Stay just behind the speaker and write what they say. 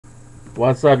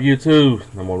What's up, YouTube?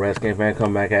 I'm a Redskin fan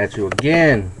coming back at you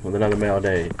again with another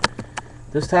Mailday.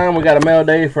 This time we got a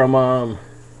Mailday from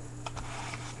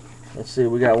let's see,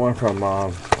 we got one from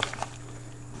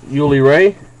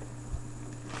Yulyray.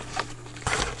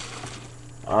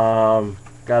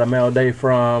 Got a Mailday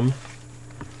from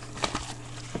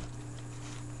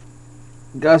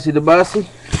Gussie the Bussy,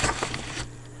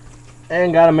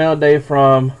 and got a Mailday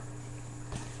from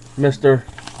Mr.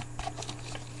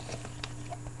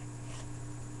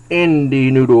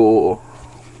 Indynoodle.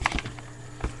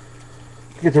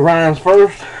 Get to Ryan's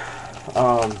first.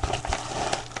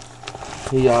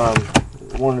 He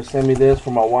wanted to send me this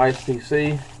for my wife's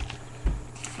PC.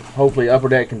 Hopefully Upper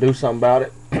Deck can do something about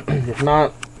it. If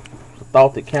not, the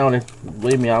thought that counted.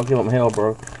 Believe me, I'll give him hell,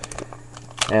 bro.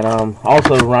 And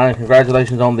also, Ryan,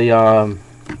 congratulations on the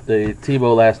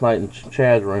TiVo last night in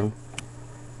Chad's room.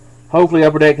 Hopefully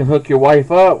Upper Deck can hook your wife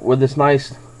up with this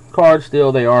nice card.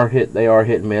 Still, they are hit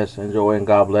and miss. Enjoy and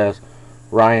God bless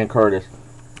Ryan Curtis,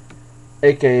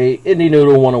 aka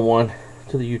Indynoodle 101,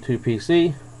 to the YouTube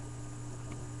PC.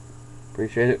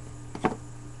 Appreciate it.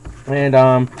 And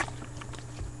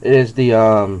it is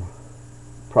the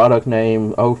product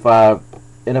name 05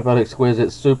 NFL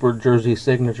Exquisite Super Jersey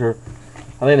Signature.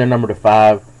 I think they're numbered to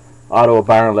 5. Auto of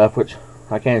Byron Left, which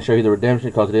I can't show you the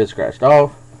redemption because it is scratched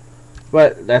off.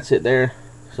 But that's it there.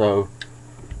 So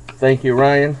thank you,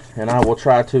 Ryan, and I will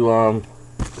try to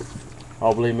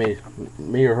believe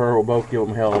me or her will both give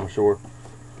them hell, I'm sure.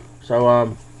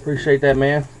 So appreciate that,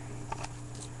 man.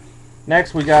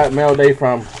 Next we got Mailday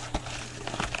from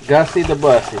Gussie the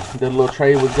Bussy. Did a little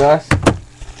trade with Gus.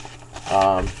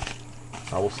 I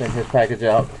will send his package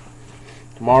out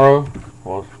tomorrow,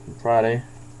 or Friday,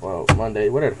 well, Monday,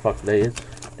 whatever the fuck today is.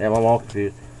 Damn, I'm all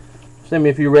confused. Send me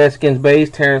a few Redskins bays.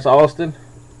 Terrence Austin,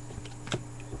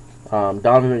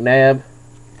 Donovan McNabb,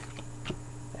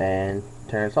 and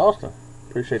Terrence Austin.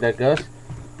 Appreciate that, Gus.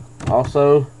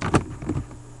 Also,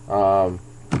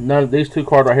 none of these two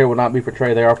cards right here will not be for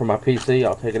trade. They are for my PC.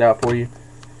 I'll take it out for you.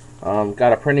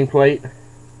 Got a printing plate,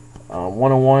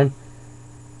 101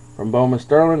 from Bowman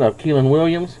Sterling of Keelan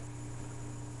Williams.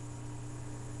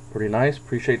 Pretty nice.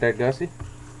 Appreciate that, Gussie.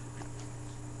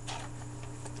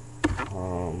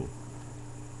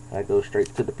 That goes straight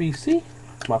to the PC.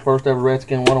 My first ever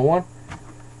Redskin 101.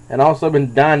 And also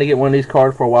been dying to get one of these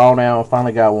cards for a while now.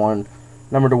 Finally got one.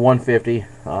 Number to 150.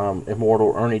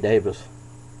 Immortal Ernie Davis.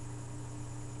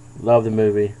 Love the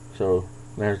movie. So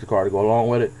there's the card to go along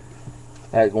with it.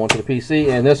 That going to the PC.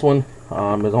 And this one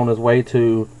is on his way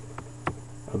to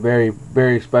a very,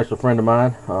 very special friend of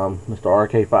mine. Mr.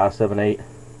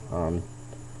 RK578.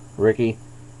 Ricky.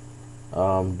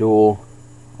 Dual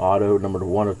auto number to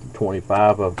 1 of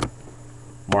 25 of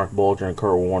Mark Bulger and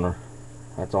Kurt Warner.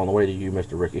 That's on the way to you,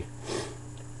 Mr. Ricky.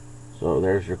 So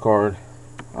there's your card.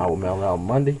 I will mail it out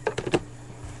Monday.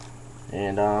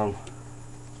 And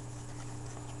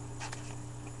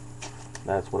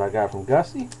that's what I got from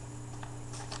Gussie.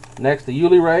 Next, to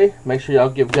Yulyray. Make sure y'all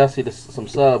give Gussie some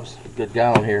subs. Good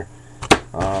guy on here.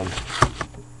 A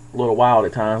little wild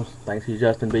at times. Thinks he's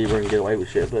Justin Bieber and get away with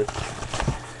shit, but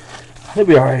he'll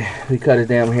be alright. We cut his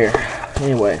damn hair.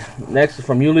 Anyway, next is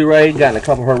from Yulyray. Gotten a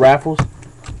couple of her raffles.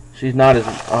 She's not as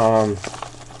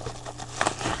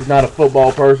she's not a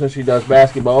football person. She does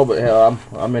basketball, but hell,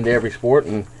 I'm into every sport.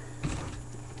 And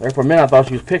there for a minute I thought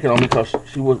she was picking on me because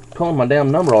she was pulling my damn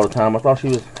number all the time. I thought she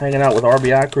was hanging out with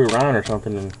RBI Crew Ryan or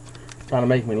something and trying to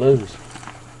make me lose.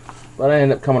 But I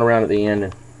ended up coming around at the end.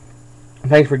 And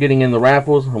thanks for getting in the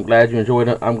raffles. I'm glad you enjoyed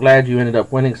it. I'm glad you ended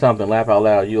up winning something. Laugh out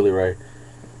loud, Yulyray.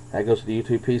 That goes to the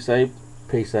YouTube PC.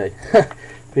 PC.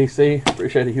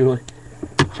 Appreciate it, Yuly.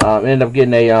 Ended up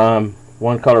getting a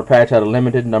one color patch out of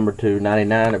Limited, number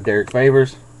 299 of Derek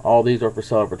Favors. All these are for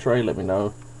sale for trade. Let me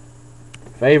know.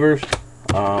 Favors.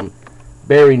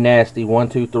 Very nasty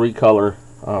 1-2-3 color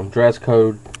dress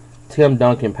code Tim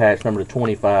Duncan patch, number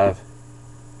 25.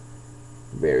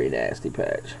 Very nasty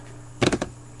patch.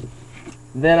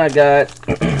 Then I got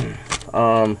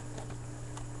a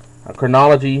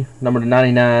chronology number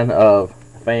 99 of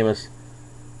famous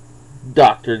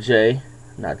Dr. J.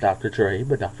 Not Dr. Dre,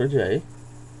 but Dr. J.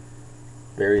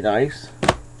 Very nice.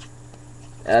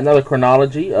 And another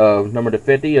chronology of number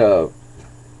 50 of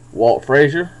Walt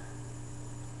Frazier.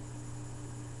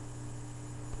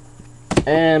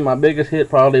 And my biggest hit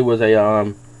probably was a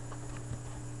out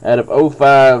of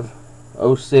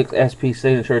 05-06 SP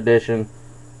Signature Edition,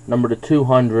 number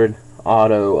 200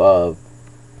 auto of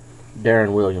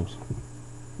Darren Williams.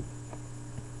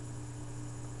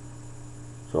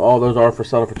 So all those are for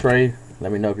sale for trade.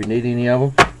 Let me know if you need any of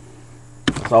them.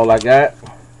 That's all I got.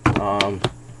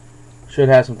 Should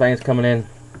have some things coming in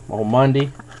on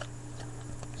Monday.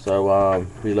 So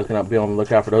be on the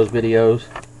lookout for those videos.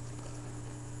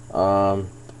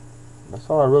 That's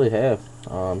all I really have.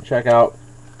 Check out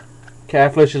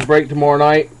Catfish's break tomorrow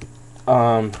night.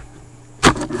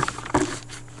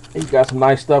 He's got some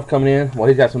nice stuff coming in. Well,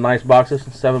 he's got some nice boxes.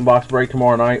 7-box break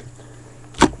tomorrow night.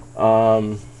 I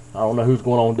don't know who's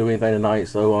going on to do anything tonight.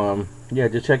 So yeah,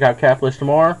 just check out Catfish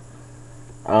tomorrow.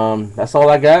 That's all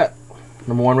I got.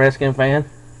 #1 Redskin fan.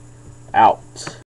 Out.